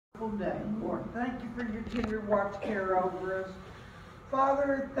wonderful day, Lord. Thank you for your tender watch care over us.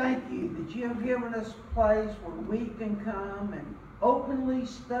 Father, thank you that you have given us a place where we can come and openly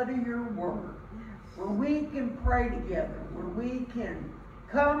study your word, where we can pray together, where we can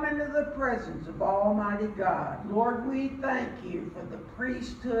come into the presence of Almighty God. Lord, we thank you for the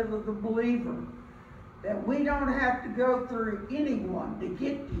priesthood of the believer, that we don't have to go through anyone to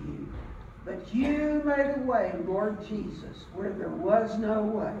get to you, but you made a way, Lord Jesus, where there was no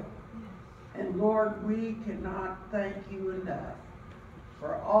way. And Lord, we cannot thank you enough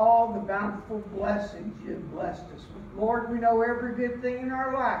for all the bountiful blessings you have blessed us with. Lord, we know every good thing in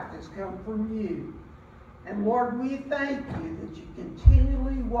our life has come from you. And Lord, we thank you that you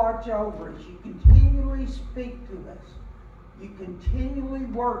continually watch over us. You continually speak to us. You continually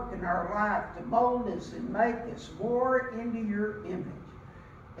work in our life to mold us and make us more into your image.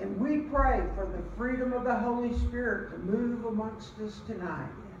 And we pray for the freedom of the Holy Spirit to move amongst us tonight,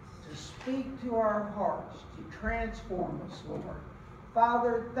 to speak to our hearts, to transform us, Lord.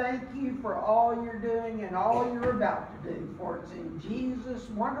 Father, thank you for all you're doing and all you're about to do. For it's in Jesus'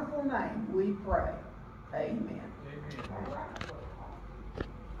 wonderful name we pray. Amen.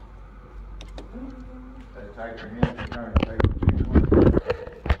 Let's take our hands and turn to page 220.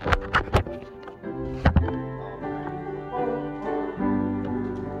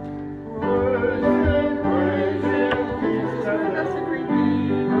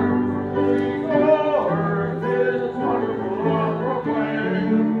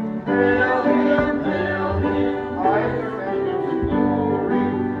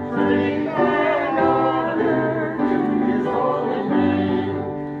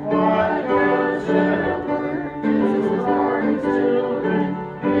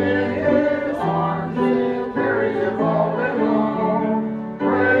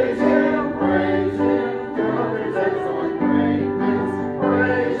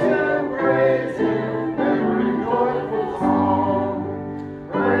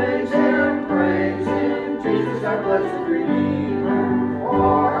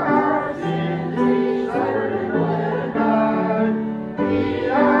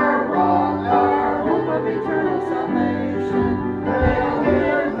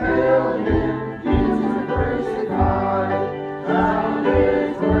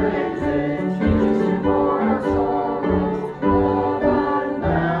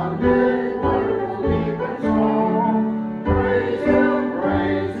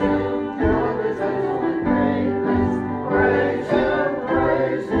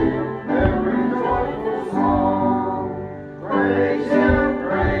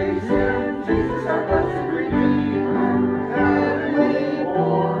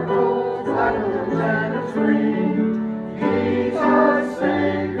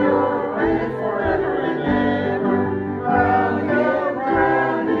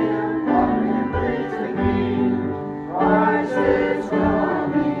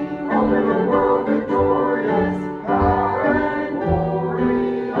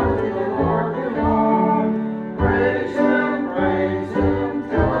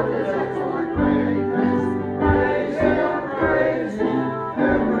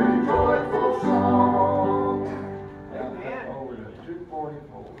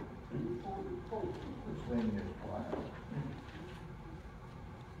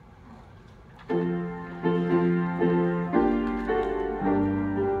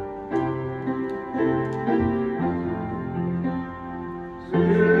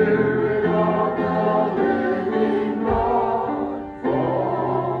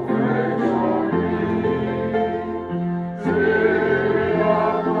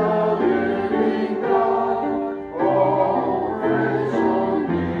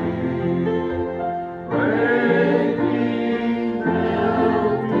 Praise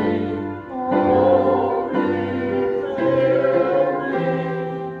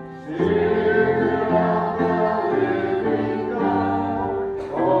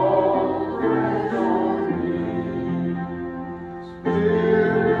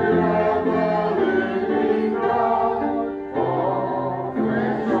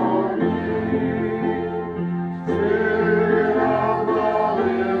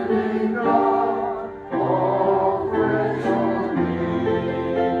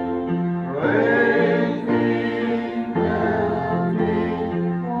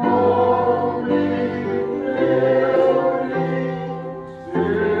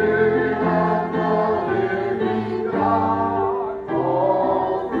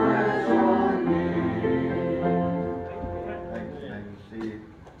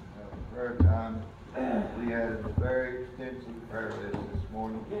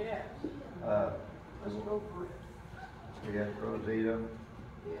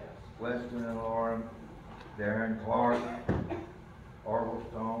Weston and Lauren, Darren Clark, Orville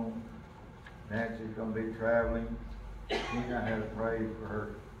Stone, Nancy's gonna be traveling. Tina had to pray for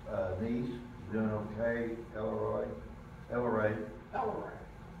her niece, she's doing okay, Ellery,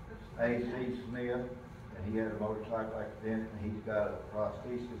 A.C. Smith, and he had a motorcycle accident, and he's got a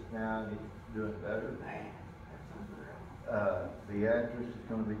prosthesis now, and he's doing better. Man, that's unreal. Beatrice is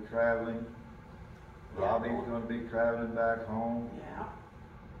gonna be traveling. Robbie's gonna be traveling back home. Yeah.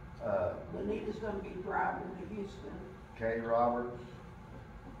 Lenita's gonna be driving to Houston. Kay Roberts,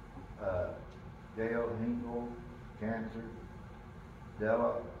 Gail Hinkle, cancer.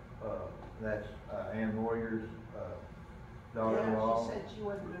 Della, that's Ann Warrior's daughter-in-law. Yeah, she said she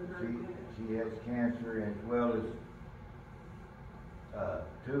wasn't doing very good. She has cancer, as well as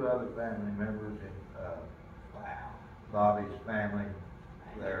two other family members in Wow. Bobby's family.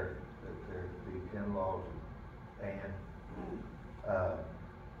 They're the in-laws, and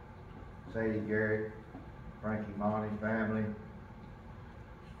Sadie Garrett, Frankie Monty family,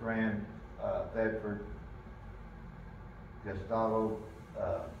 Strand Thedford, Gustavo,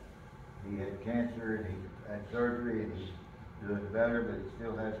 he had cancer and he had surgery and he's doing better, but he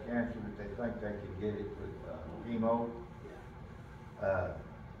still has cancer, but they think they can get it with chemo.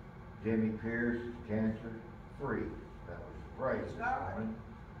 Jimmy Pierce, cancer free. That was praise this morning.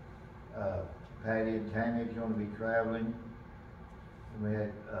 Patty and Tammy's going to be traveling. And we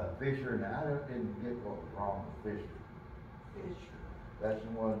had Fisher, and I didn't get what was wrong with Fisher. That's the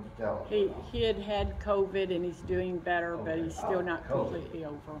one that's telling. He had COVID and he's doing better, but Okay. he's still not COVID. completely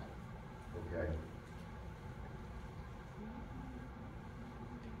over. Okay.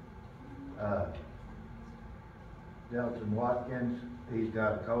 Delton Watkins, he's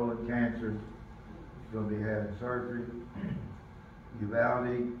got colon cancer. He's going to be having surgery.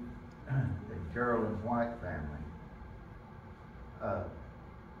 Uvalde and Carolyn White family.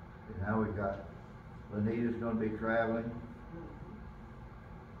 And now we've got Lenita's going to be traveling.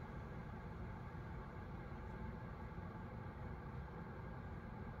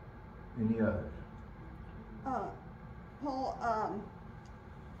 Any others? Paul,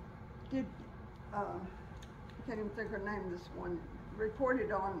 did, I can't even think her name, this one,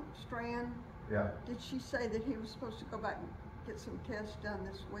 reported on Strand. Yeah. Did she say that he was supposed to go back and get some tests done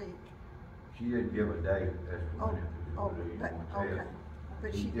this week? She didn't give a date as to when it was going to be okay. test.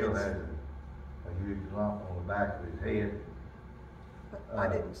 But He she still did, has a huge lump on the back of his head. but I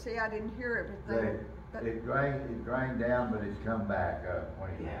didn't hear everything. But It drained down, but it's come back up when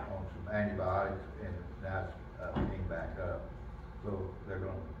he was Yeah. on some antibiotics, and now it's came back up. So they're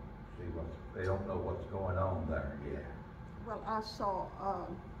gonna see they don't know what's going on there yet. well, I saw,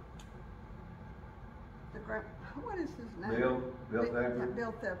 what is his name? Bill Thetford? Yeah,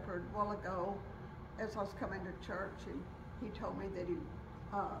 Bill Thetford, a while ago, as I was coming to church, and he told me that he,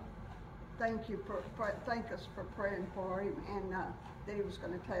 thank us for praying for him, and, that he was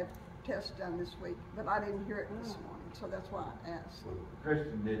gonna have tests done this week, but I didn't hear it this morning, so that's why I asked. Well,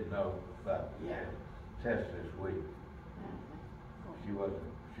 Kristen didn't know about the test this week. She wasn't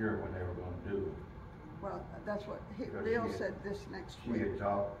sure when they were gonna do it. Well, that's what, Because Bill she had- said this next She week. had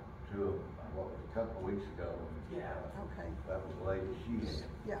talked to him, a couple of weeks ago. Yeah. Okay, That was the lady she had.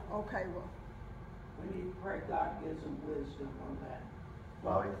 yeah, okay, well, We need to pray God gives them wisdom on that.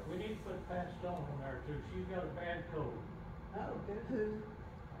 Bobby? We need to put Pat Stone on there too, she's got a bad cold. Oh, good. who,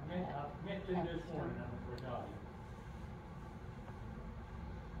 I mentioned this morning, I forgot.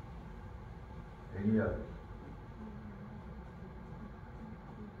 Any others?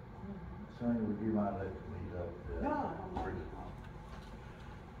 Sonny, would you mind letting me up? No.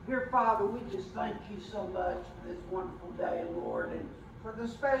 Dear Father, we just thank you so much for this wonderful day, Lord, and for the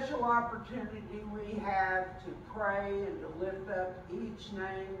special opportunity we have to pray and to lift up each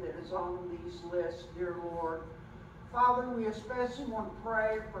name that is on these lists, dear Lord. Father, we especially want to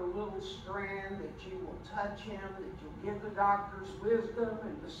pray for little Strand, that you will touch him, that you'll give the doctors wisdom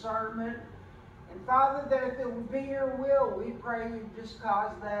and discernment. And Father, that if it would be your will, we pray you just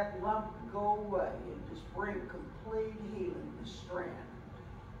cause that lump to go away and just bring complete healing to Strand.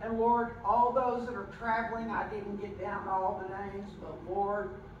 And Lord, all those that are traveling, I didn't get down all the names, but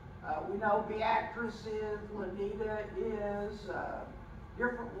Lord, we know Beatrice is, Lenita is,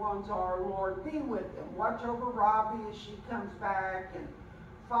 different ones are, Lord. Be with them. Watch over Robbie as she comes back. And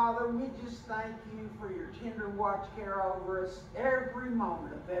Father, we just thank you for your tender watch care over us every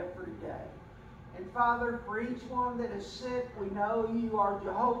moment of every day. And Father, for each one that is sick, we know you are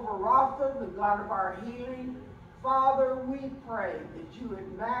Jehovah Rapha, the God of our healing. Father, we pray that you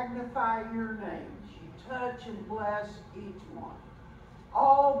would magnify your name. You touch and bless each one.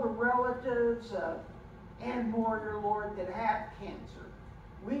 All the relatives of Ann Warrior, Lord, that have cancer.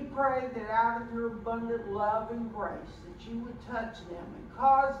 We pray that out of your abundant love and grace that you would touch them and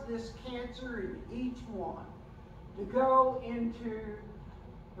cause this cancer in each one to go into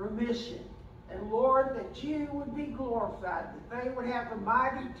remission. And Lord, that you would be glorified, that they would have a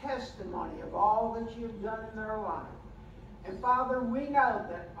mighty testimony of all that you have done in their life. And Father, we know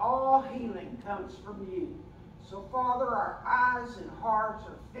that all healing comes from you. So Father, our eyes and hearts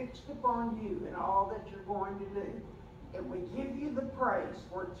are fixed upon you and all that you're going to do. And we give you the praise,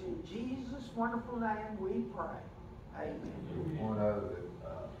 for it's in Jesus' wonderful name we pray. Amen. One other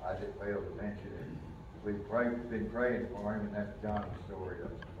that I just failed to mention is we've been praying for him, and that's Johnny's story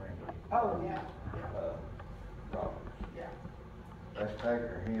of Springwood. Oh, yeah. Roberts. Yeah. Let's take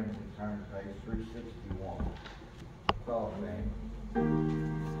our hymns and turn to page 361. Call name.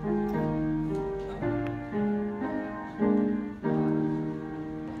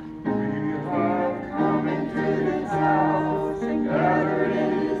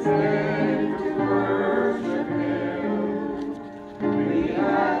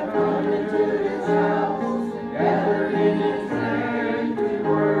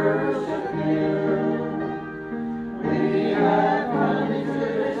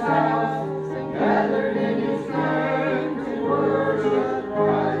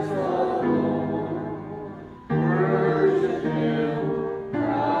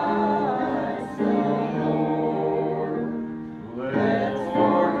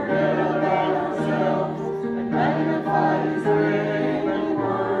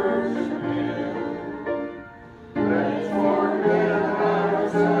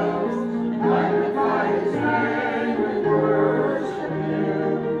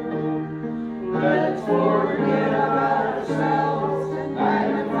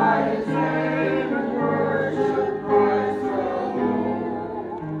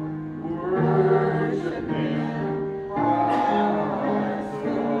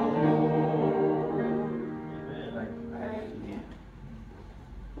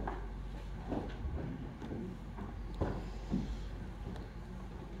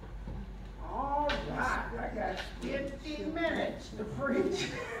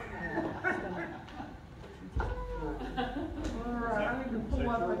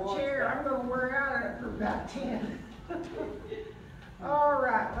 All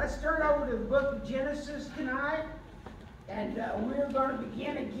right, let's turn over to the book of Genesis tonight. And we're going to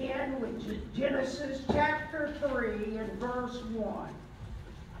begin again with Genesis chapter 3 and verse 1.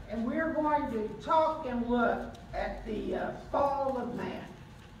 And we're going to talk and look at the fall of man.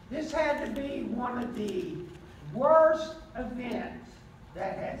 This had to be one of the worst events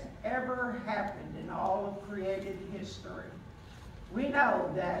that has ever happened in all of created history. We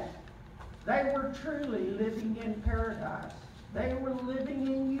know that they were truly living in paradise. They were living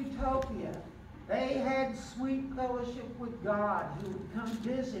in utopia. They had sweet fellowship with God, who would come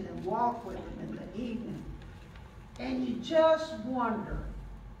visit and walk with them in the evening. And you just wonder,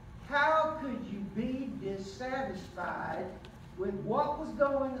 how could you be dissatisfied with what was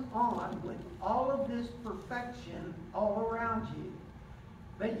going on with all of this perfection all around you?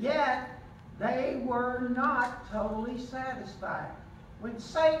 But yet, they were not totally satisfied. When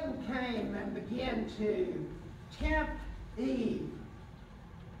Satan came and began to tempt Eve,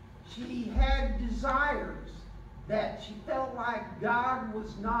 she had desires that she felt like God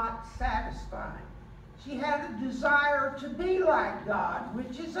was not satisfying. She had a desire to be like God,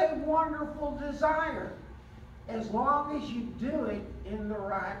 which is a wonderful desire, as long as you do it in the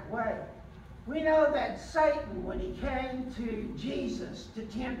right way. We know that Satan, when he came to Jesus to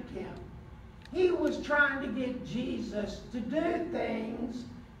tempt him, he was trying to get Jesus to do things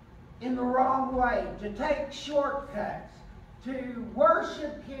in the wrong way, to take shortcuts, to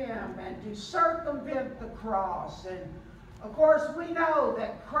worship him and to circumvent the cross. And of course we know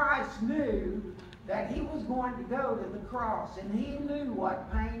that Christ knew that he was going to go to the cross, and he knew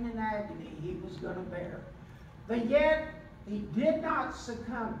what pain and agony he was going to bear. But yet he did not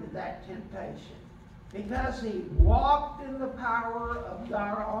succumb to that temptation, because he walked in the power of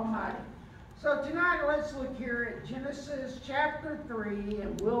God Almighty. So tonight let's look here at Genesis chapter 3,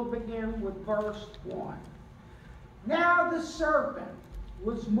 and we'll begin with verse 1. Now the serpent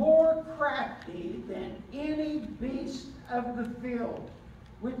was more crafty than any beast of the field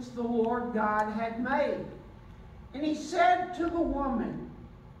which the Lord God had made. And he said to the woman,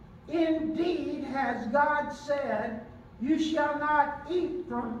 Indeed has God said, You shall not eat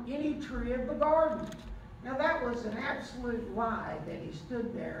from any tree of the garden. Now that was an absolute lie that he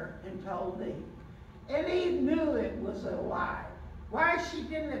stood there and told Eve. And Eve knew it was a lie. Why she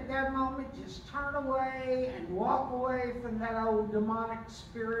didn't at that moment just turn away and walk away from that old demonic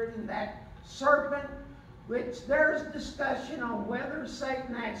spirit and that serpent which there's discussion on whether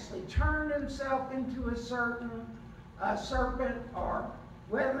Satan actually turned himself into a serpent or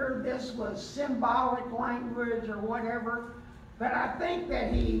whether this was symbolic language or whatever. But I think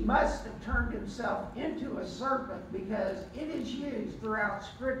that he must have turned himself into a serpent, because it is used throughout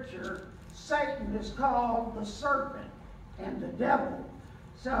Scripture. Satan is called the serpent and the devil.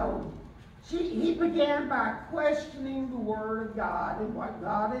 So he began by questioning the word of God and what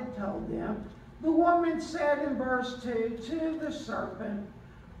God had told them. The woman said in verse 2 to the serpent,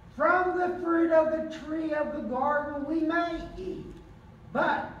 "From the fruit of the tree of the garden we may eat,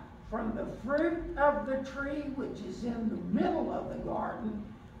 but from the fruit of the tree which is in the middle of the garden,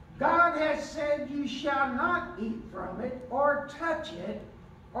 God has said you shall not eat from it or touch it,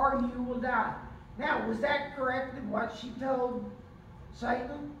 or you will die." Now, was that correct in what she told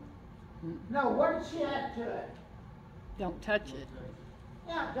Satan? No, what did she add to it? Don't touch it.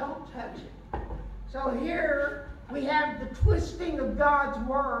 Yeah, don't touch it. So here we have the twisting of God's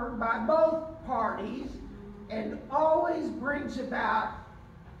word by both parties, and always brings about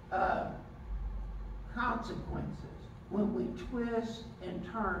consequences when we twist and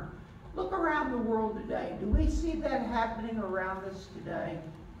turn. Look around the world today. Do we see that happening around us today?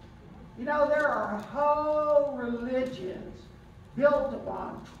 You know, there are whole religions built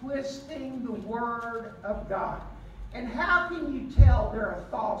upon twisting the word of God. And how can you tell they're a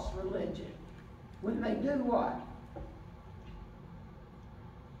false religion? When they do what?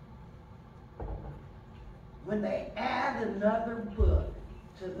 When they add another book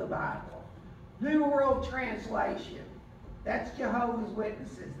to the Bible. New World Translation. That's Jehovah's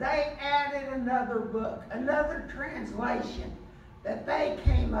Witnesses. They added another book, another translation that they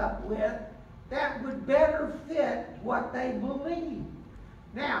came up with that would better fit what they believe.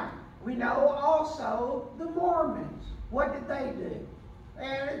 Now, we know also the Mormons. What did they do? They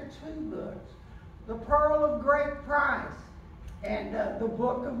added 2 books. The Pearl of Great Price and the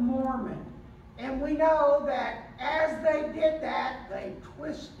Book of Mormon. And we know that as they did that, they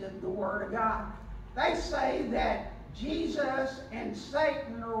twisted the Word of God. They say that Jesus and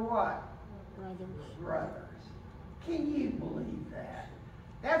Satan are what? Brothers. Can you believe that?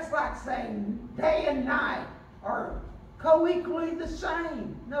 That's like saying day and night are co-equally the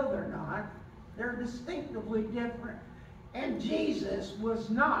same. No, they're not. They're distinctively different. And Jesus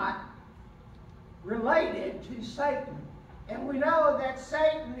was not related to Satan. And we know that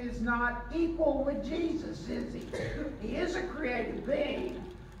Satan is not equal with Jesus, is he? He is a created being,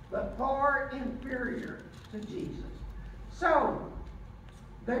 but far inferior to Jesus. So,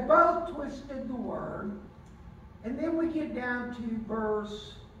 they both twisted the word. And then we get down to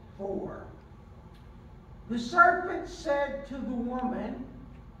verse 4. The serpent said to the woman,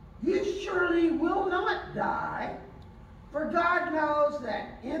 "You surely will not die, for God knows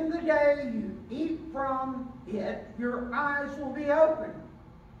that in the day you eat from it, your eyes will be opened,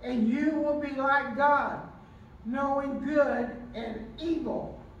 and you will be like God, knowing good and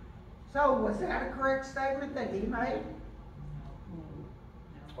evil." So was that a correct statement that he made?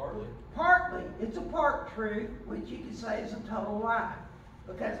 Partly. Partly. It's a part truth, which you can say is a total lie.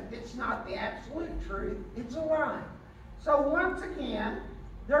 Because if it's not the absolute truth, it's a lie. So once again,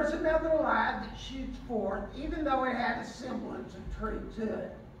 there's another lie that shoots forth, even though it had a semblance of truth to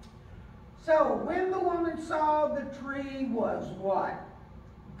it. So when the woman saw the tree was what?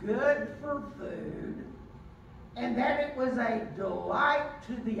 Good for food, and that it was a delight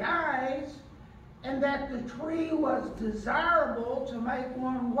to the eyes, and that the tree was desirable to make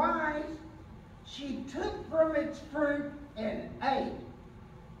one wise, she took from its fruit and ate.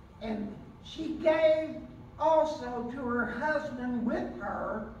 And she gave also to her husband with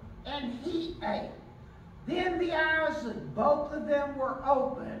her, and he ate. Then the eyes of both of them were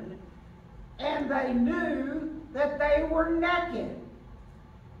opened, and they knew that they were naked.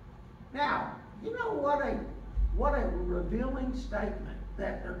 Now, you know what a revealing statement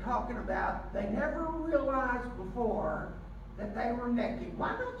that they're talking about. They never realized before that they were naked.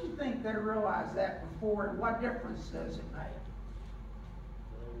 Why don't you think they realized that before, and what difference does it make?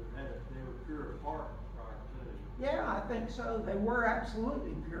 They were pure of heart prior to. Yeah, I think so. They were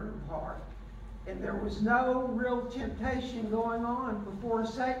absolutely pure of heart. And there was no real temptation going on before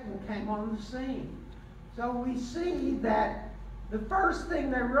Satan came on the scene. So we see that the first thing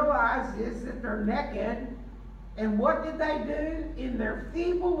they realize is that they're naked. And what did they do? In their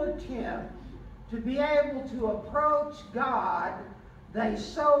feeble attempt to be able to approach God, they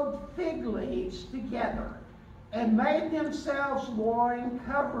sewed fig leaves together and made themselves loin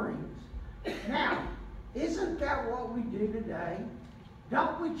coverings. Now, isn't that what we do today?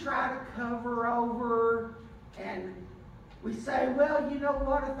 Don't we try to cover over, and we say, well, you know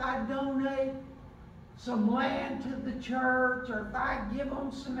what, if I donate some land to the church, or if I give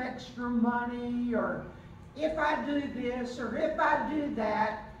them some extra money, or if I do this, or if I do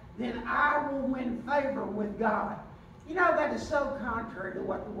that, then I will win favor with God. You know, that is so contrary to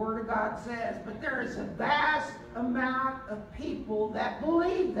what the Word of God says, but there is a vast amount of people that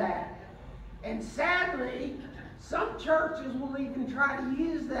believe that. And sadly, some churches will even try to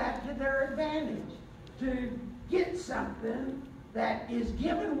use that to their advantage, to get something that is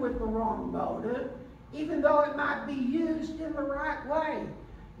given with the wrong motive, even though it might be used in the right way.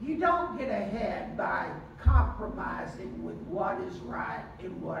 You don't get ahead by compromising with what is right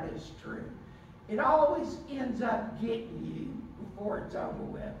and what is true. It always ends up getting you before it's over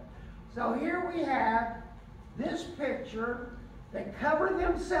with. So here we have this picture. They cover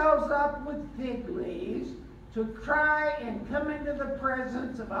themselves up with fig leaves to try and come into the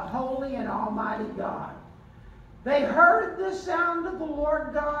presence of a holy and almighty God. They heard the sound of the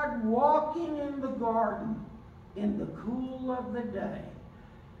Lord God walking in the garden in the cool of the day.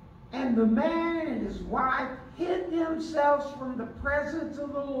 And the man and his wife hid themselves from the presence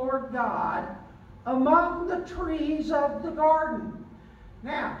of the Lord God among the trees of the garden.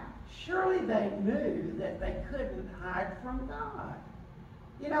 Now, surely they knew that they couldn't hide from God.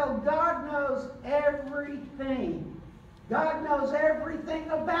 You know, God knows everything. God knows everything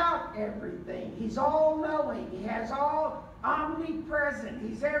about everything. He's all-knowing. He has all omnipresent.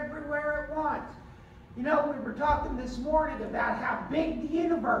 He's everywhere at once. You know, we were talking this morning about how big the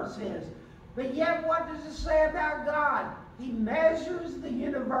universe is. But yet, what does it say about God? He measures the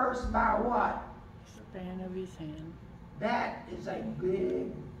universe by what? Span of his hand. That is a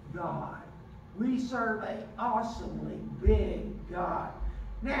big God. We serve an awesomely big God.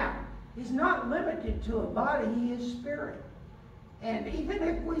 Now, he's not limited to a body, he is spirit. And even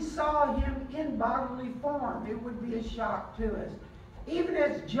if we saw him in bodily form, it would be a shock to us. Even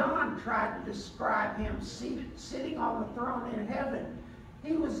as John tried to describe him sitting on the throne in heaven,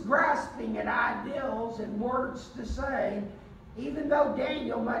 he was grasping at ideals and words to say, even though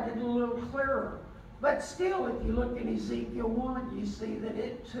Daniel made it a little clearer. But still, if you look in Ezekiel 1, you see that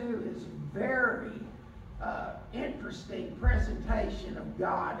it too is very interesting presentation of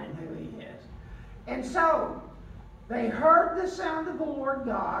God and who he is. And so, they heard the sound of the Lord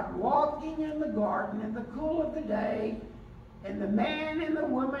God walking in the garden in the cool of the day, and the man and the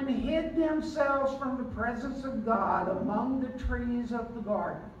woman hid themselves from the presence of God among the trees of the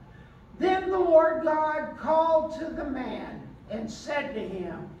garden. Then the Lord God called to the man and said to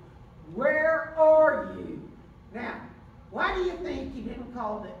him, "Where are you?" Now, why do you think he didn't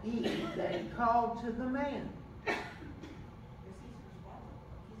call to Eve, that he called to the man? Because he's responsible.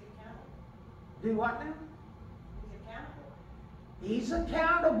 He's accountable. Do what now? He's accountable. He's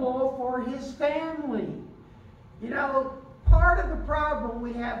accountable for his family. You know, part of the problem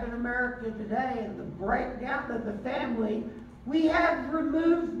we have in America today and the breakdown of the family, we have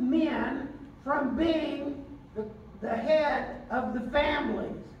removed men from being the head of the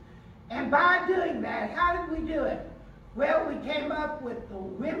families. And by doing that, how did we do it? Well, we came up with the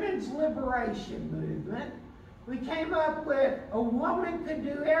women's liberation movement. We came up with a woman could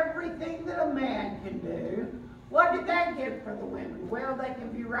do everything that a man can do. What did that get for the women? Well, they can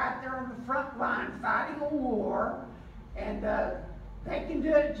be right there on the front line fighting a war, and they can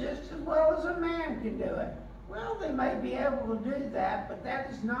do it just as well as a man can do it. Well, they may be able to do that, but that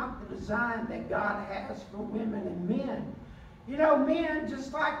is not the design that God has for women and men. You know, men,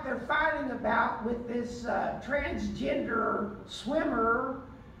 just like they're fighting about with this transgender swimmer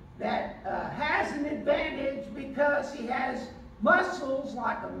that has an advantage because he has muscles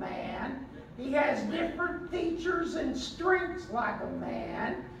like a man, he has different features and strengths like a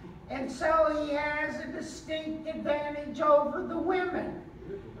man, and so he has a distinct advantage over the women.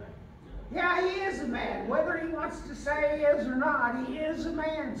 Yeah, he is a man. Whether he wants to say he is or not, he is a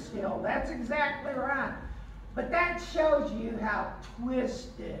man still. That's exactly right. But that shows you how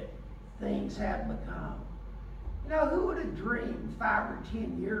twisted things have become. You know, who would have dreamed 5 or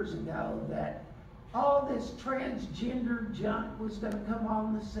 10 years ago that all this transgender junk was going to come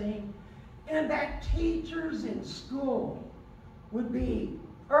on the scene, and that teachers in school would be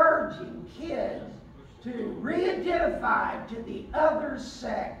urging kids to re-identify to the other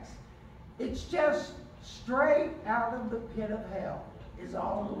sex? It's just straight out of the pit of hell is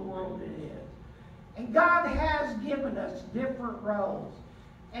all the world it is. And God has given us different roles.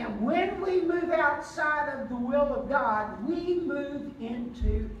 And when we move outside of the will of God, we move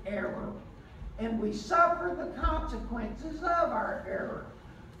into error. And we suffer the consequences of our error.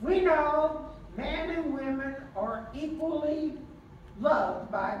 We know men and women are equally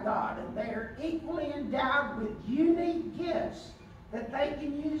loved by God, and they are equally endowed with unique gifts that they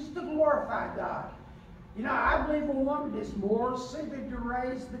can use to glorify God. You know, I believe a woman is more suited to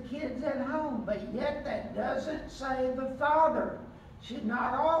raise the kids at home, but yet that doesn't say the father should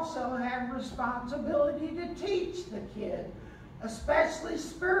not also have responsibility to teach the kid, especially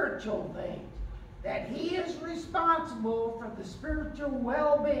spiritual things. That he is responsible for the spiritual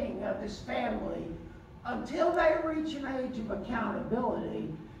well-being of his family until they reach an age of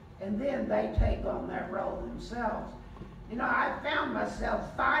accountability, and then they take on that role themselves. You know, I found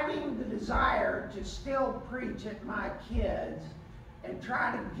myself fighting the desire to still preach at my kids and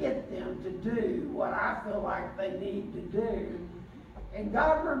try to get them to do what I feel like they need to do. And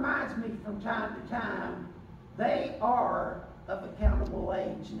God reminds me from time to time, they are of accountable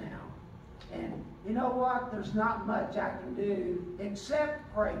age now. And you know what? There's not much I can do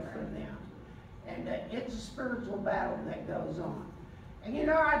except pray for them. And it's a spiritual battle that goes on. And you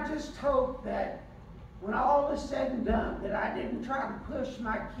know, I just hope that when all is said and done, that I didn't try to push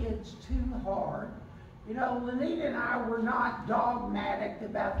my kids too hard. You know, Lenita and I were not dogmatic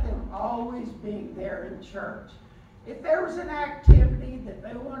about them always being there in church. If there was an activity that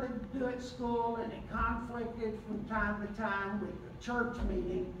they wanted to do at school and it conflicted from time to time with the church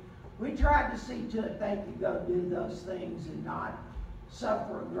meeting, we tried to see to it they could go do those things and not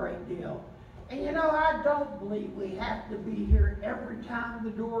suffer a great deal. And you know, I don't believe we have to be here every time the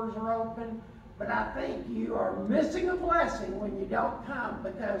doors are open, but I think you are missing a blessing when you don't come,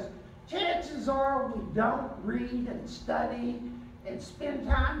 because chances are we don't read and study and spend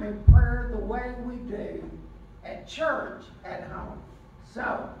time in prayer the way we do at church at home.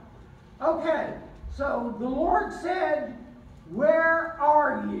 So, okay, so the Lord said, "Where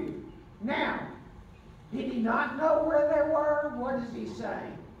are you?" Now, did he not know where they were? What is he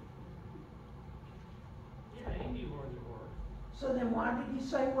saying? Yeah, he knew where they were. So then why did he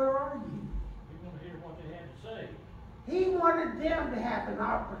say, "Where are you?" He wanted to hear what they had to say. He wanted them to have an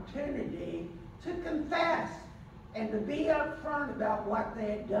opportunity to confess and to be upfront about what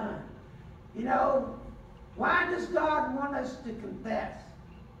they had done. You know, why does God want us to confess?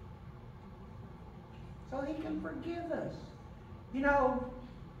 So he can forgive us. You know,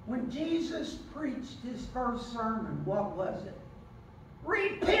 when Jesus preached his first sermon, what was it?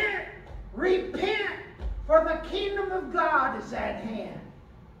 Repent! Repent! For the kingdom of God is at hand.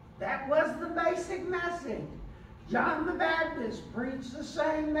 That was the basic message. John the Baptist preached the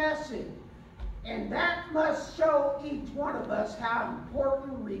same message. And that must show each one of us how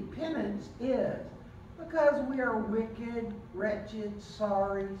important repentance is. Because we are wicked, wretched,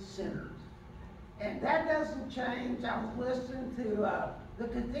 sorry sinners. And that doesn't change. I was listening to the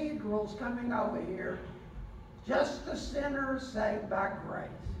cathedrals coming over here. Just the sinners saved by grace.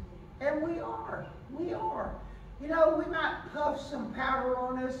 And we are. We are. You know, we might puff some powder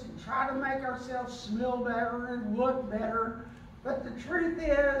on us and try to make ourselves smell better and look better. But the truth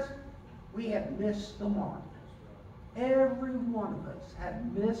is, we have missed the mark. Every one of us have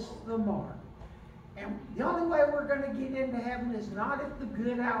missed the mark. And the only way we're going to get into heaven is not if the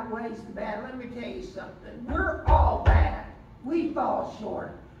good outweighs the bad. Let me tell you something. We're all bad. We fall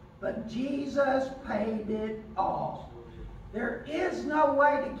short. But Jesus paid it all. There is no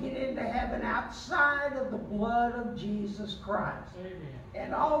way to get into heaven outside of the blood of Jesus Christ. Amen.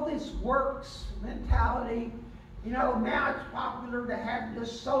 And all this works mentality, you know, now it's popular to have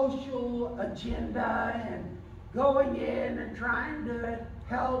this social agenda and going in and trying to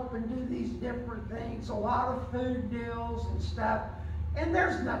help and do these different things, a lot of food deals and stuff. And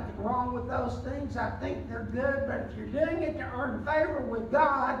there's nothing wrong with those things. I think they're good, but if you're doing it to earn favor with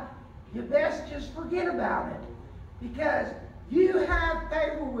God, you best just forget about it. Because you have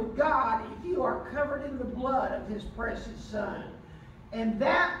favor with God if you are covered in the blood of his precious Son. And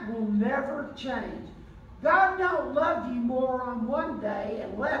that will never change. God don't love you more on one day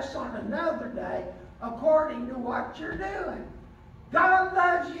and less on another day according to what you're doing. God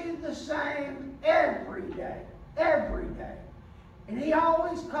loves you the same every day. Every day. And he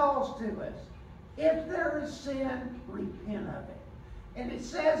always calls to us, if there is sin, repent of it. And it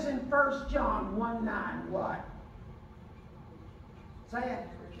says in 1 John 1:9, what? Say it.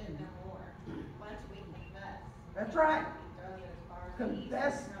 Repent no more. Once we confess. That's right. He throws it as far as the east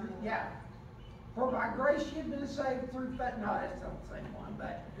Confess, is from the west. yeah. For by grace you've been saved through faith. No, that's not the same one,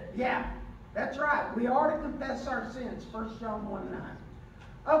 but yeah, that's right. We are to confess our sins, 1 John 1:9.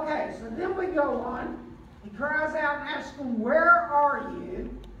 Okay, so then we go on. He cries out and asks him, where are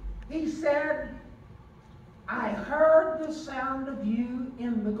you? He said, I heard the sound of you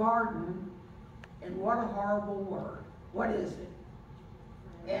in the garden. And what a horrible word. What is it?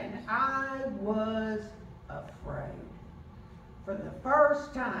 And I was afraid. For the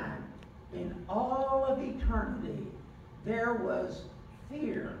first time in all of eternity, there was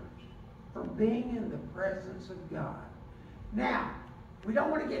fear for being in the presence of God. Now, we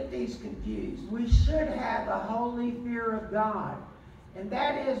don't want to get these confused. We should have a holy fear of God. And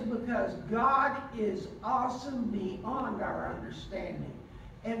that is because God is awesome beyond our understanding.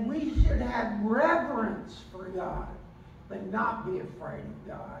 And we should have reverence for God, but not be afraid of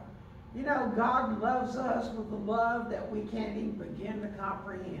God. You know, God loves us with a love that we can't even begin to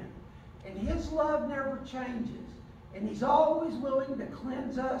comprehend. And His love never changes. And He's always willing to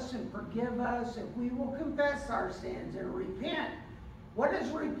cleanse us and forgive us if we will confess our sins and repent. What does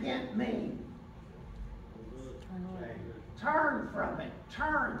repent mean? Turn from it.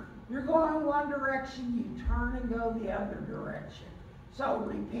 Turn. You're going one direction, you turn and go the other direction. So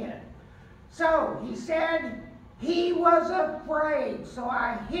repent. So he said, he was afraid, so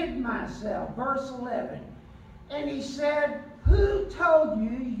I hid myself. Verse 11. And he said, who told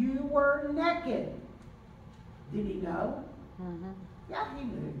you you were naked? Did he know? Yeah, he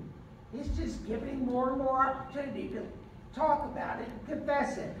knew. He's just giving him more and more opportunity to talk about it and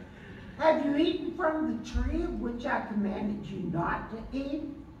confess it. Have you eaten from the tree of which I commanded you not to eat?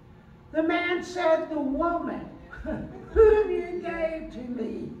 The man said, the woman whom you gave to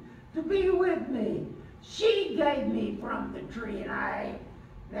me to be with me, she gave me from the tree and I ate.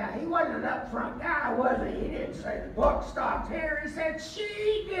 Now, he wasn't an upfront guy, was he? He didn't say the book stopped here. He said,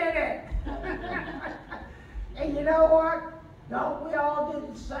 she did it. And you know what? Don't we all do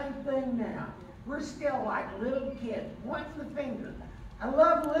the same thing now? We're still like little kids, pointing the finger. I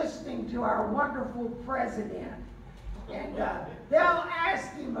love listening to our wonderful president. And they'll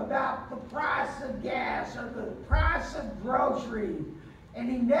ask him about the price of gas or the price of groceries. And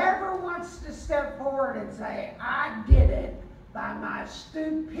he never wants to step forward and say, I did it by my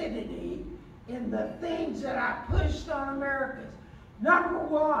stupidity in the things that I pushed on Americans. Number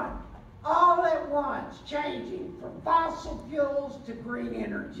one, all at once changing from fossil fuels to green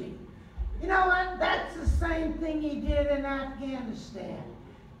energy. You know what? That's the same thing he did in Afghanistan.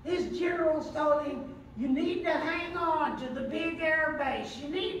 His generals told him, you need to hang on to the big air base. You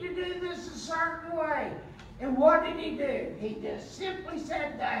need to do this a certain way. And what did he do? He just simply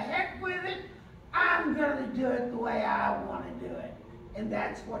said, the heck with it. I'm going to do it the way I want to do it. And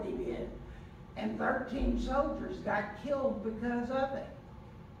that's what he did. And 13 soldiers got killed because of it.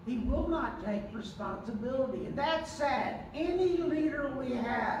 He will not take responsibility. And that's sad. Any leader we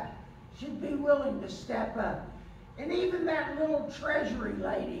have should be willing to step up. And even that little treasury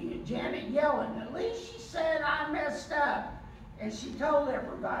lady, Janet Yellen, at least she said, I messed up. And she told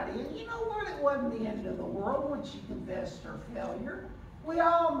everybody. And you know what? It wasn't the end of the world when she confessed her failure. We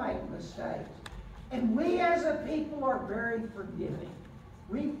all make mistakes. And we as a people are very forgiving.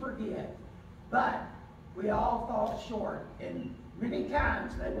 We forget. But we all fall short. And many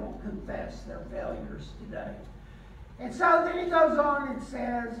times they won't confess their failures today. And so then he goes on and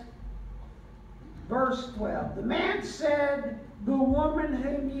says, verse 12, the man said, the woman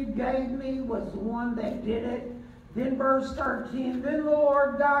whom you gave me was the one that did it. Then verse 13, then the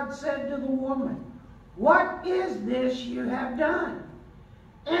Lord God said to the woman, what is this you have done?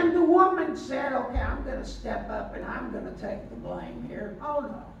 And the woman said, okay, I'm going to step up and I'm going to take the blame here. Oh,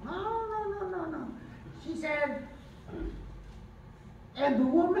 no. She said, and the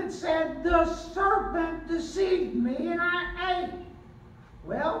woman said, the serpent deceived me and I ate.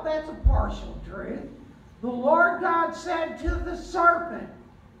 Well, that's a partial truth. The Lord God said to the serpent,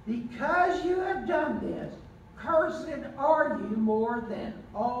 because you have done this, cursed are you more than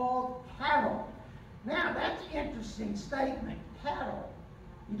all cattle. Now, that's an interesting statement, cattle.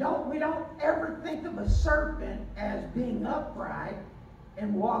 We don't ever think of a serpent as being upright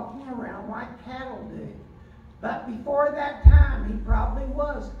and walking around like cattle do. But before that time, he probably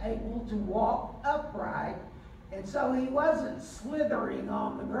was able to walk upright, and so he wasn't slithering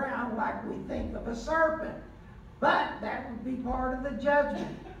on the ground like we think of a serpent. But that would be part of the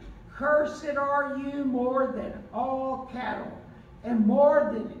judgment. Cursed are you more than all cattle, and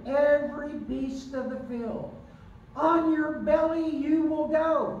more than every beast of the field. On your belly you will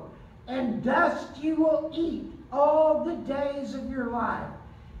go, and dust you will eat all the days of your life.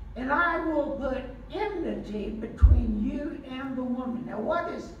 And I will put enmity between you and the woman. Now,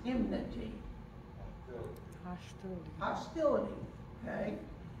 what is enmity? Hostility. Hostility, okay?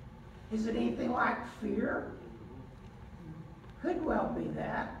 Is it anything like fear? Could well be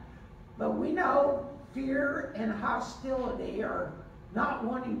that. But we know fear and hostility are not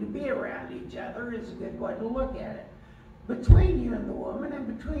wanting to be around each other is a good way to look at it. Between you and the woman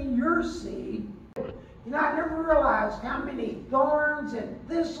and between your seed, you know, I never realized how many thorns and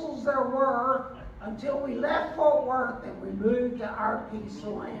thistles there were until we left Fort Worth and we moved to our piece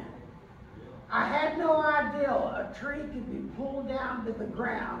of land. I had no idea a tree could be pulled down to the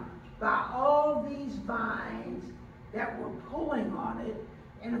ground by all these vines that were pulling on it.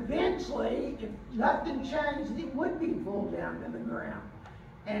 And eventually, if nothing changed, it would be pulled down to the ground.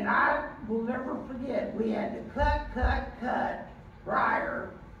 And I will never forget, we had to cut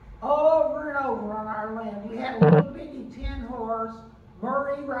briar over and over on our land. We had a little bitty 10-horse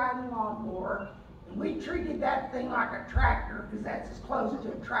Murray riding lawnmower, and we treated that thing like a tractor, because that's as close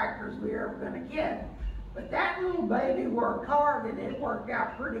to a tractor as we were ever gonna get. But that little baby worked hard, and it worked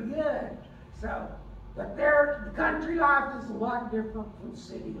out pretty good. So, but there, the country life is a lot different from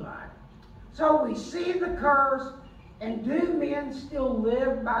city life. So we see the curse, and do men still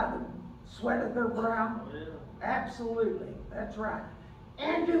live by the sweat of their brow? Absolutely, that's right.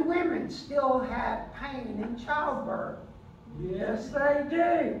 And do women still have pain in childbirth? Yes, they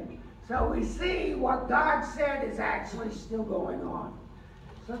do. So we see what God said is actually still going on.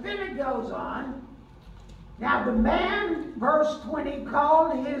 So then it goes on. Now the man, verse 20,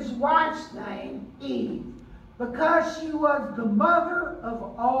 called his wife's name Eve, because she was the mother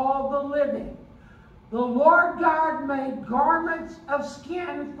of all the living. The Lord God made garments of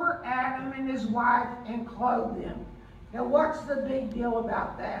skin for Adam and his wife and clothed them. Now what's the big deal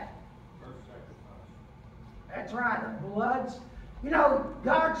about that? First sacrifice. That's right, the bloods. You know,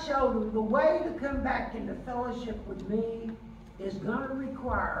 God showed them the way to come back into fellowship with me is going to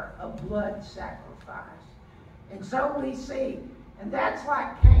require a blood sacrifice. And so we see, and that's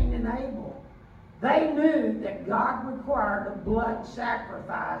like Cain and Abel. They knew that God required a blood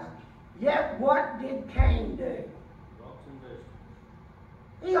sacrifice. Yet what did Cain do? Rocks and vegetables.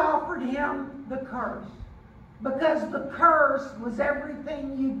 He offered him the curse. Because the curse was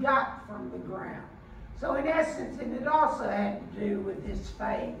everything you got from the ground. So in essence, and it also had to do with his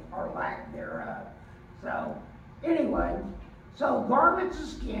faith or lack thereof. So anyway, so garments of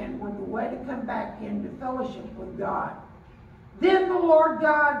skin were the way to come back into fellowship with God. Then the Lord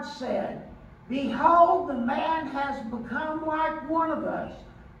God said, behold, the man has become like one of us,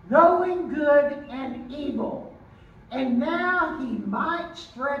 knowing good and evil. And now he might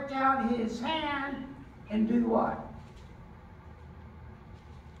stretch out his hand and do what?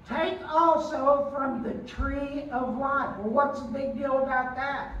 Take also from the tree of life. Well, what's the big deal about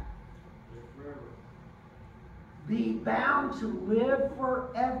that? Live forever. Be bound to live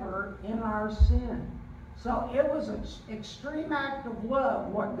forever in our sin. So it was an extreme act of love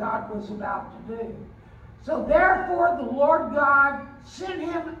what God was about to do. So therefore the Lord God sent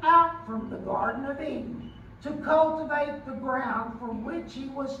him out from the Garden of Eden to cultivate the ground from which he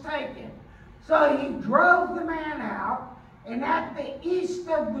was taken. So he drove the man out, and at the east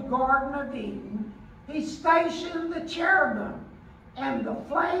of the Garden of Eden, he stationed the cherubim and the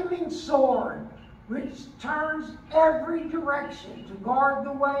flaming sword, which turns every direction to guard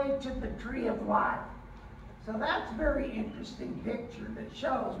the way to the tree of life. So that's a very interesting picture that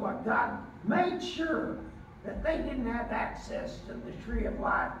shows what God made sure that they didn't have access to the tree of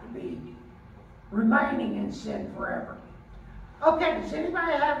life to be remaining in sin forever. Okay, does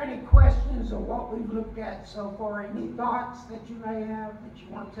anybody have any questions of what we've looked at so far? Any thoughts that you may have that you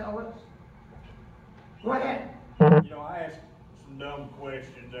want to tell us? Go ahead. You know, I ask some dumb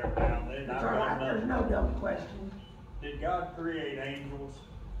questions every now and then. It's I all right, want to there's know, no dumb questions. did God create angels?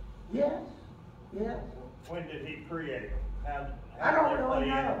 Yes, yes. When did he create them? I don't did they really play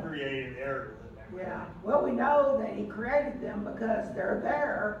in know. creating the earth and everything? Yeah, well, we know that he created them because they're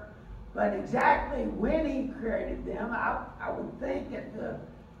there, but exactly when he created them, I would think at the,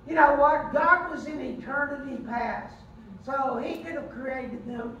 you know what, God was in eternity past, so he could have created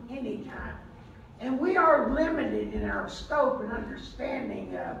them anytime. And we are limited in our scope and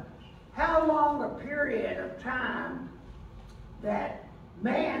understanding of how long a period of time that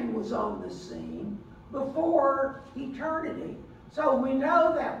man was on the scene before eternity. So we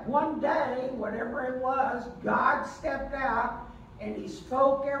know that one day, whatever it was, God stepped out and he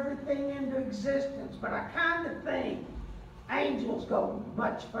spoke everything into existence. But I kind of think angels go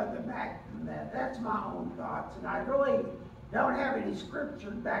much further back than that. That's my own thoughts, and I really don't have any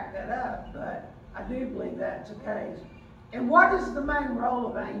scripture to back that up, but I do believe that's the case. And what is the main role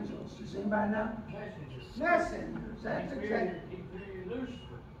of angels? Does anybody know? Messengers. Messengers, that's He exactly. created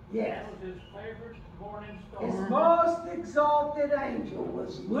Lucifer. Yes. That was his favorite morning star. His most exalted angel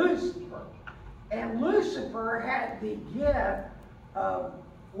was Lucifer. And Lucifer had the gift of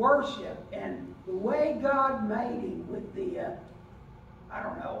worship. And the way God made him with the, I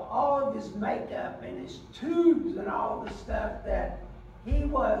don't know, all of his makeup and his tubes and all the stuff, that he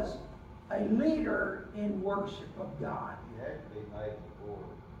was a leader in worship of God. He had to be made before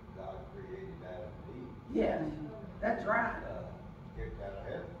God created Adam and Eve. Yes, that's right. Kicked out of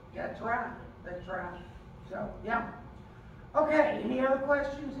heaven. That's right. That's right. So, yeah. Okay, any other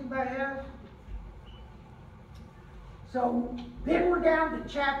questions anybody has? So then we're down to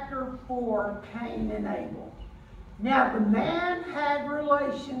chapter 4, Cain and Abel. Now the man had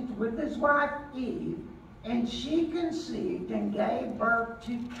relations with his wife Eve, and she conceived and gave birth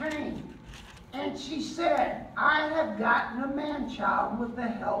to Cain. And she said, I have gotten a man-child with the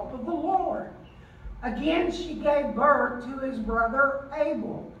help of the Lord. Again she gave birth to his brother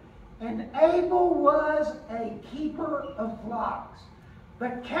Abel. And Abel was a keeper of flocks,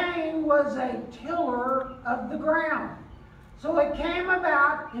 but Cain was a tiller of the ground. So it came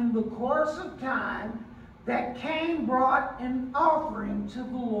about in the course of time that Cain brought an offering to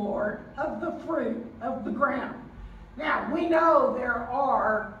the Lord of the fruit of the ground. Now, we know there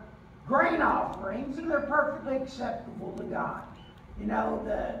are grain offerings, and they're perfectly acceptable to God. You know,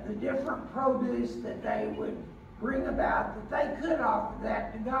 the different produce that they would bring about, that they could offer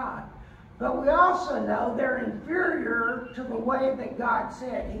that to God. But we also know they're inferior to the way that God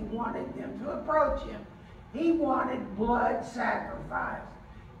said He wanted them to approach Him. He wanted blood sacrifice.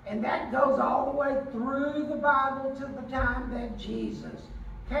 And that goes all the way through the Bible to the time that Jesus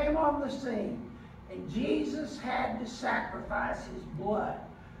came on the scene. And Jesus had to sacrifice His blood.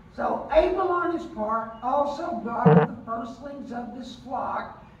 So Abel on his part also brought the firstlings of his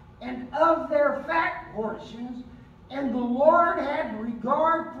flock and of their fat portions. And the Lord had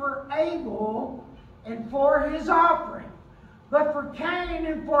regard for Abel and for his offering. But for Cain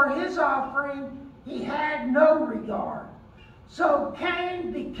and for his offering, He had no regard. So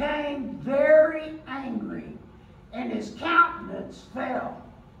Cain became very angry, and his countenance fell.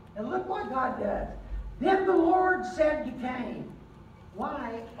 And look what God does. Then the Lord said to Cain,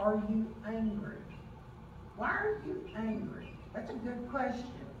 why are you angry? Why are you angry? That's a good question.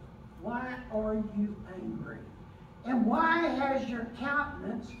 Why are you angry? And why has your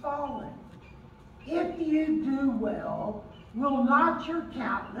countenance fallen? If you do well, will not your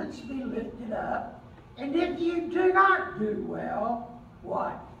countenance be lifted up? And if you do not do well,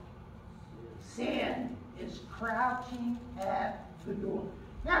 what? Sin is crouching at the door.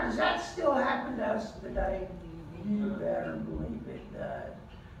 Now, does that still happen to us today? You better believe it does.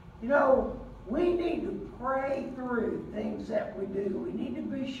 You know, we need to pray through things that we do. We need to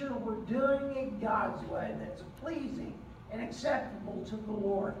be sure we're doing it God's way, that's pleasing and acceptable to the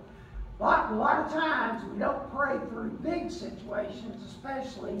Lord. A lot of times we don't pray through big situations,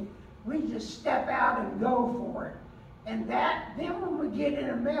 especially. We just step out and go for it. And then when we get in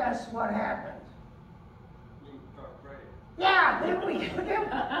a mess, what happens? Yeah,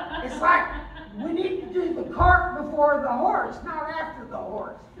 it's like we need to do the cart before the horse, not after the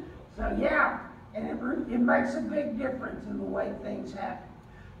horse. So yeah, and it makes a big difference in the way things happen.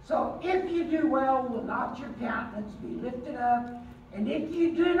 So if you do well, will not your countenance be lifted up? And if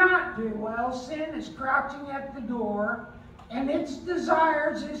you do not do well, sin is crouching at the door, and its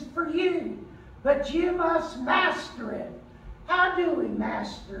desires is for you. But you must master it. How do we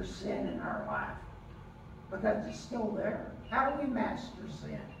master sin in our life? Because it's still there. How do we master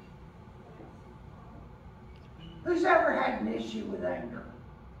sin? Who's ever had an issue with anger?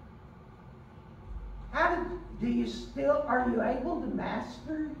 Are you able to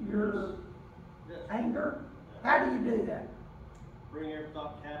master your anger? How do you do that? Bring every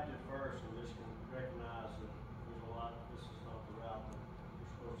thought captive first, and just recognize that there's a lot, this is not the route that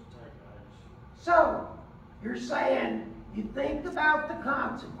you're supposed to take. So, you're saying you think about the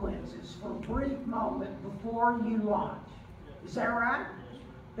consequences for a brief moment before you launch. Is that right?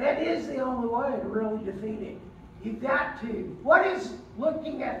 That is the only way to really defeat it. You've got to. What is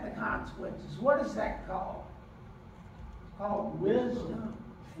looking at the consequences? What is that called? It's called wisdom.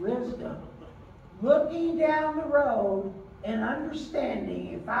 Wisdom. Looking down the road and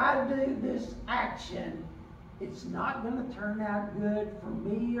understanding if I do this action, it's not going to turn out good for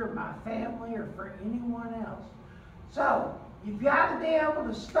me or my family or for anyone else. So, you've got to be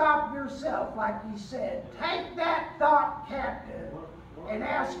able to stop yourself, like you said. Take that thought captive and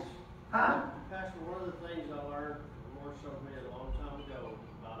ask, huh? Pastor, one of the things I learned from Lord showed me a long time ago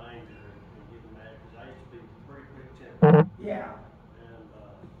about anger and getting mad, because I used to be pretty quick-tempered. Yeah. And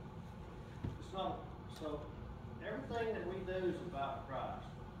it's not, so everything that we do is about Christ.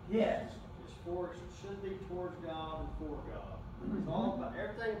 Yes. It should be towards God and for God. It's all about,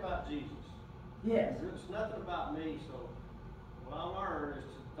 everything about Jesus. Yes. It's nothing about me, so what I learned is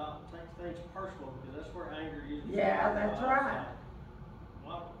to not take things personal, because that's where anger is. Yeah, that's right.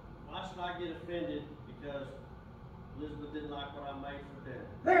 Why should I get offended because Elizabeth didn't like what I made for dinner?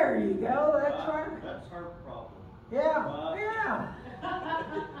 There you go, that's right. That's her problem. Yeah, yeah.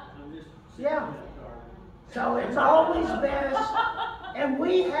 I'm just Yeah. that card. So it's always best, and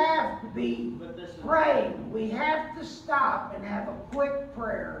we have to be, But this is praying, we have to stop and have a quick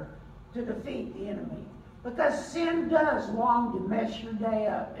prayer to defeat the enemy. Because sin does long to mess your day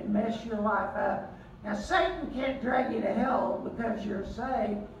up and mess your life up. Now, Satan can't drag you to hell because you're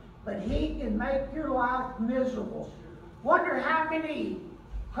saved, but he can make your life miserable. Wonder how many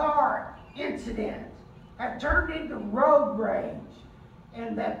car incidents have turned into road rage.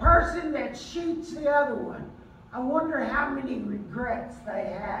 And that person that shoots the other one, I wonder how many regrets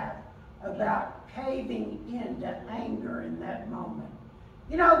they have about caving into anger in that moment.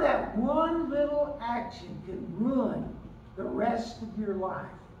 You know, that one little action can ruin the rest of your life.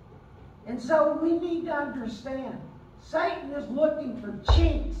 And so we need to understand, Satan is looking for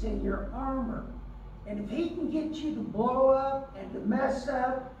chinks in your armor. And if he can get you to blow up and to mess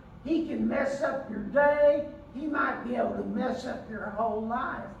up, he can mess up your day. He might be able to mess up your whole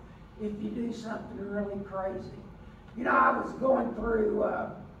life if you do something really crazy. You know, I was going through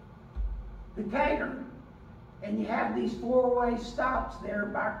Decatur, and you have these four-way stops there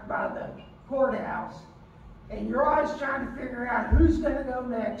by the courthouse, and you're always trying to figure out who's going to go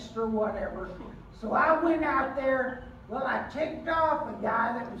next or whatever. So I went out there. Well, I ticked off a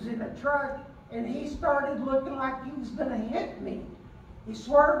guy that was in a truck, and he started looking like he was going to hit me. He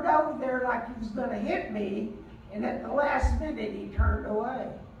swerved over there like he was going to hit me, and at the last minute he turned away.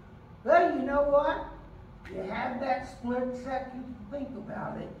 Well, you know what? You have that split second to think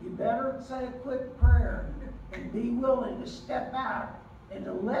about it. You better say a quick prayer and be willing to step out and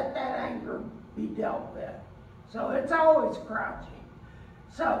to let that anger be dealt with. So it's always crouching.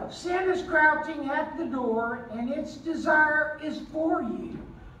 So sin is crouching at the door, and its desire is for you,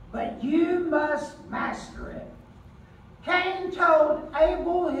 but you must master it. Cain told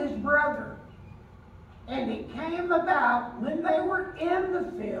Abel his brother, and it came about when they were in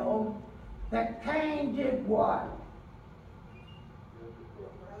the field that Cain did what?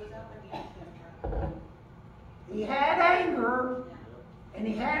 Rose up against him. He had anger, and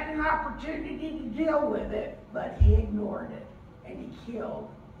he had an opportunity to deal with it, but he ignored it, and he killed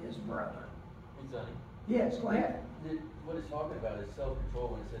his brother. Hey, Sonny. Yes, go ahead. What it's talking about is self-control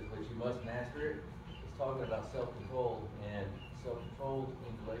when it says, but you must master it. It's talking about self-control, and self-control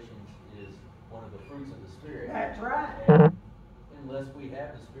in Galatians is one of the fruits of the Spirit. That's right. And unless we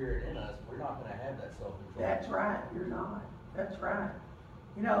have the Spirit in us, we're not going to have that self-control. That's right, you're not. That's right.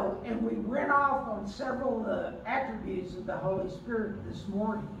 You know, and we went off on several of the attributes of the Holy Spirit this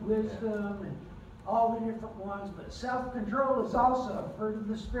morning. Wisdom and all the different ones, but self-control is also a fruit of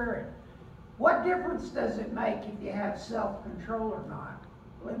the Spirit. What difference does it make if you have self-control or not?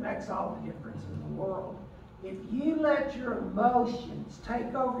 Well, it makes all the difference in the world. If you let your emotions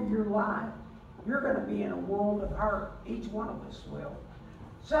take over your life, you're going to be in a world of hurt. Each one of us will.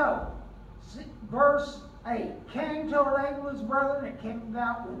 So, verse 8, Cain told Abel his brother, and it came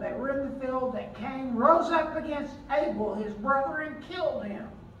about when they were in the field that Cain rose up against Abel his brother and killed him.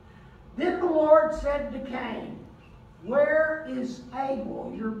 Then the Lord said to Cain, "Where is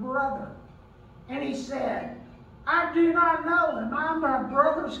Abel your brother?" And he said, "I do not know. Am I my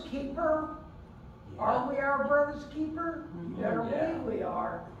brother's keeper?" Yeah. Are we our brother's keeper? You better believe we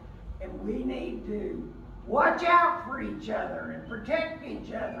are. And we need to watch out for each other and protect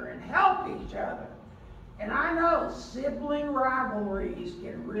each other and help each other. And I know sibling rivalries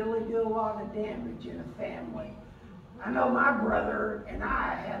can really do a lot of damage in a family. I know my brother and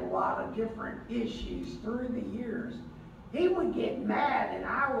I had a lot of different issues through the years. He would get mad, and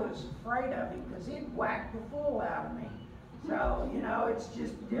I was afraid of him because he'd whack the fool out of me. So, you know, it's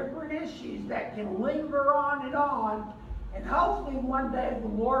just different issues that can linger on, and hopefully one day the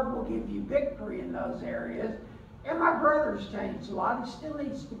Lord will give you victory in those areas. And my brother's changed a lot. He still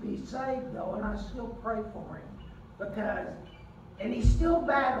needs to be saved, though, and I still pray for him and he still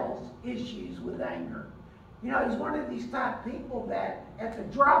battles issues with anger. You know, he's one of these type people that at the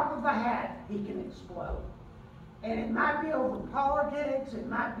drop of a hat, he can explode. And it might be over politics, it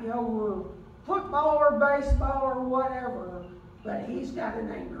might be over football or baseball or whatever, but he's got an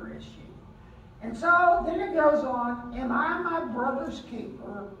anger issue. And so then it goes on, "Am I my brother's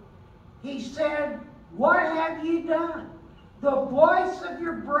keeper?" He said, "What have you done? The voice of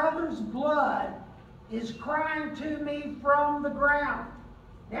your brother's blood is crying to me from the ground."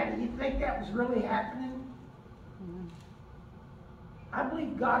 Now, do you think that was really happening? I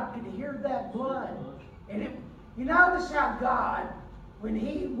believe God could hear that blood. And you notice how God, when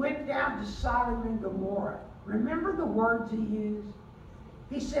he went down to Sodom and Gomorrah, remember the words he used?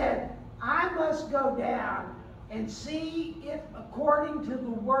 He said, "I must go down and see if according to the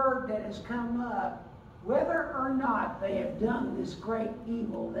word that has come up, whether or not they have done this great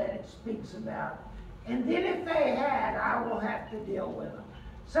evil that it speaks about. And then if they had, I will have to deal with them."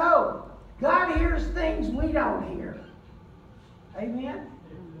 So, God hears things we don't hear. Amen?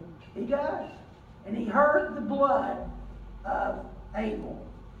 He does. And he heard the blood of Abel.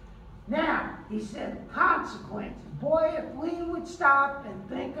 Now, he said consequences. Boy, if we would stop and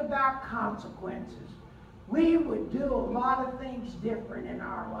think about consequences, we would do a lot of things different in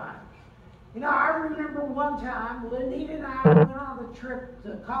our lives. You know, I remember one time, Lenita and I went on a trip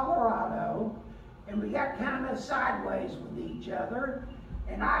to Colorado, and we got kind of sideways with each other,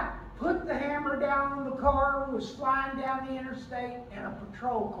 and I put the hammer down on the car, was flying down the interstate, and a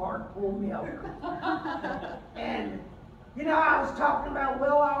patrol car pulled me over. And, you know, I was talking about,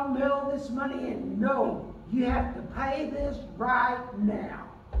 well, I'll mail this money in. No, you have to pay this right now.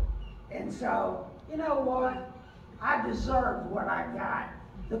 And so, you know what? I deserved what I got,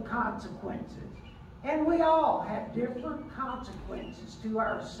 the consequences. And we all have different consequences to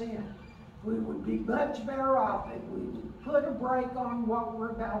our sin. We would be much better off if we would put a brake on what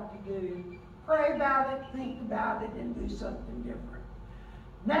we're about to do, pray about it, think about it, and do something different.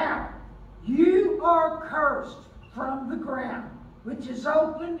 Now, you are cursed from the ground, which has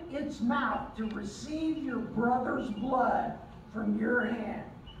opened its mouth to receive your brother's blood from your hand.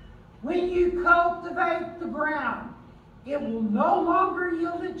 When you cultivate the ground, it will no longer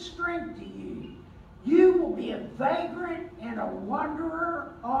yield its strength to you. You will be a vagrant and a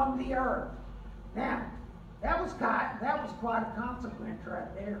wanderer on the earth. Now, that was quite a consequence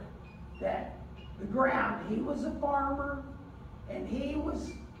right there. That the ground, he was a farmer, and he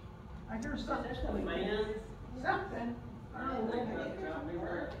was, I hear something squeaking. Something. I don't know what it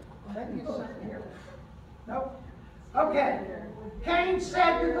is. Maybe it's something here. Nope. Okay. Cain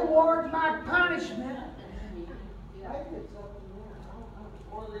said to the Lord, my punishment.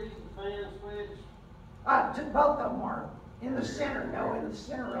 One of these fan switch. Both of them are in the center. No, in the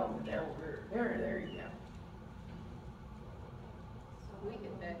center over there. There you go. So we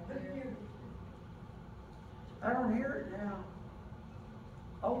get back there. I don't hear it now.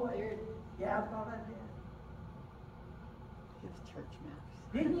 Oh, wait. Yeah, I thought I did. His church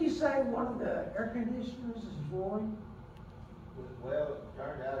mouse. Didn't you say one of the air conditioners is roaring? Well, it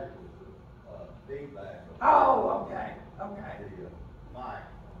turned out it was feedback. Oh, okay. Okay. The mic.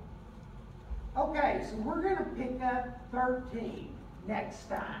 Okay, so we're going to pick up 13 next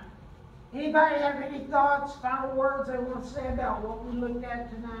time. Anybody have any thoughts, final words they want to say about what we looked at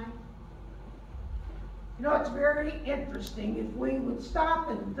tonight? You know, it's very interesting. If we would stop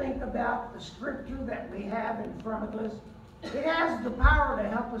and think about the scripture that we have in front of us, it has the power to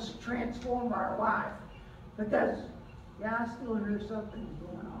help us transform our life. Because, yeah, I still hear something's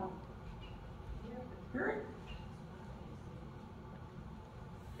going on. Hear it?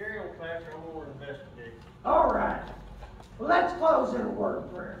 Carry on, Pastor, I'm going to investigate. All right. Well, let's close in a word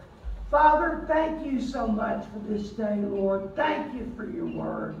of prayer. Father, thank you so much for this day, Lord. Thank you for your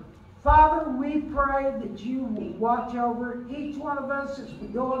word. Father, we pray that you will watch over each one of us as we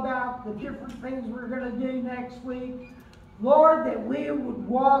go about the different things we're going to do next week. Lord, that we would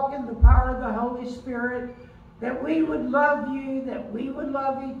walk in the power of the Holy Spirit, that we would love you, that we would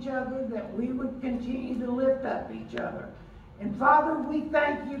love each other, that we would continue to lift up each other. And Father, we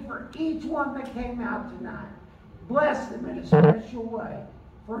thank you for each one that came out tonight. Bless them in a special way.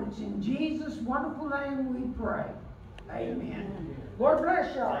 For it's in Jesus' wonderful name we pray. Amen. Lord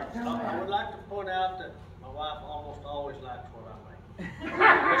bless y'all. Come I would out. like to point out that my wife almost always likes what I make.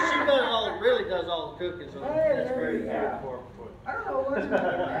 But she does really does all the cooking, so Hey, that's there very you good go. for I don't know what's making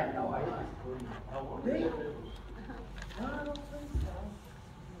that noise. Do you? No, I don't think so.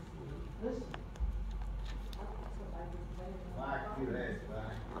 Listen. Mike, you had it,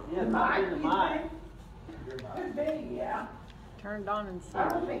 Mike. The mic, you think? Your mic. Could be, yeah. Turned on and I set.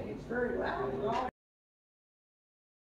 don't think it's very loud at all.